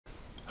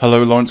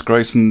Hello, Lawrence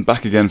Grayson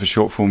back again for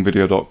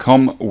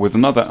shortformvideo.com with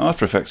another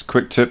After Effects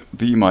quick tip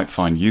that you might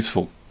find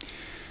useful.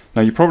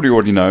 Now you probably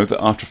already know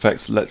that After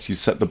Effects lets you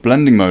set the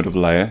blending mode of a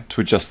layer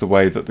to adjust the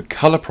way that the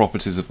color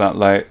properties of that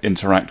layer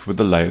interact with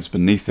the layers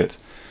beneath it.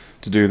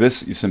 To do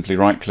this, you simply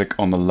right click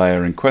on the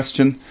layer in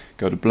question,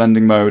 go to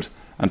blending mode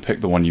and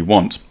pick the one you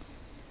want.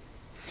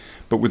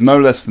 But with no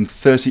less than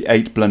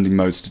 38 blending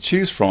modes to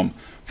choose from,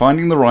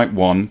 finding the right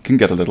one can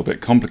get a little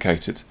bit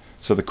complicated.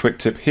 So the quick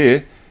tip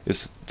here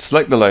is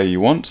select the layer you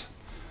want,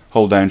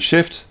 hold down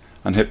Shift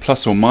and hit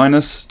plus or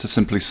minus to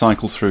simply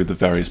cycle through the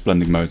various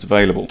blending modes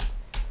available.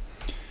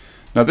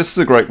 Now this is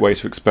a great way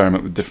to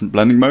experiment with different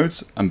blending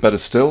modes, and better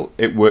still,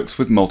 it works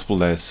with multiple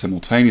layers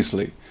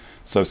simultaneously.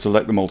 So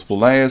select the multiple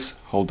layers,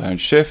 hold down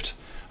Shift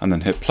and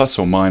then hit plus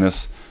or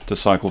minus to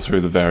cycle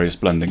through the various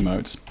blending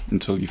modes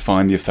until you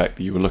find the effect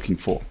that you were looking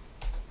for.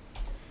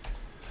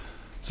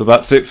 So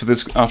that's it for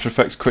this After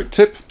Effects quick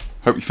tip.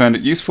 Hope you found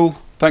it useful.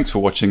 Thanks for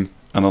watching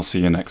and I'll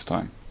see you next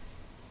time.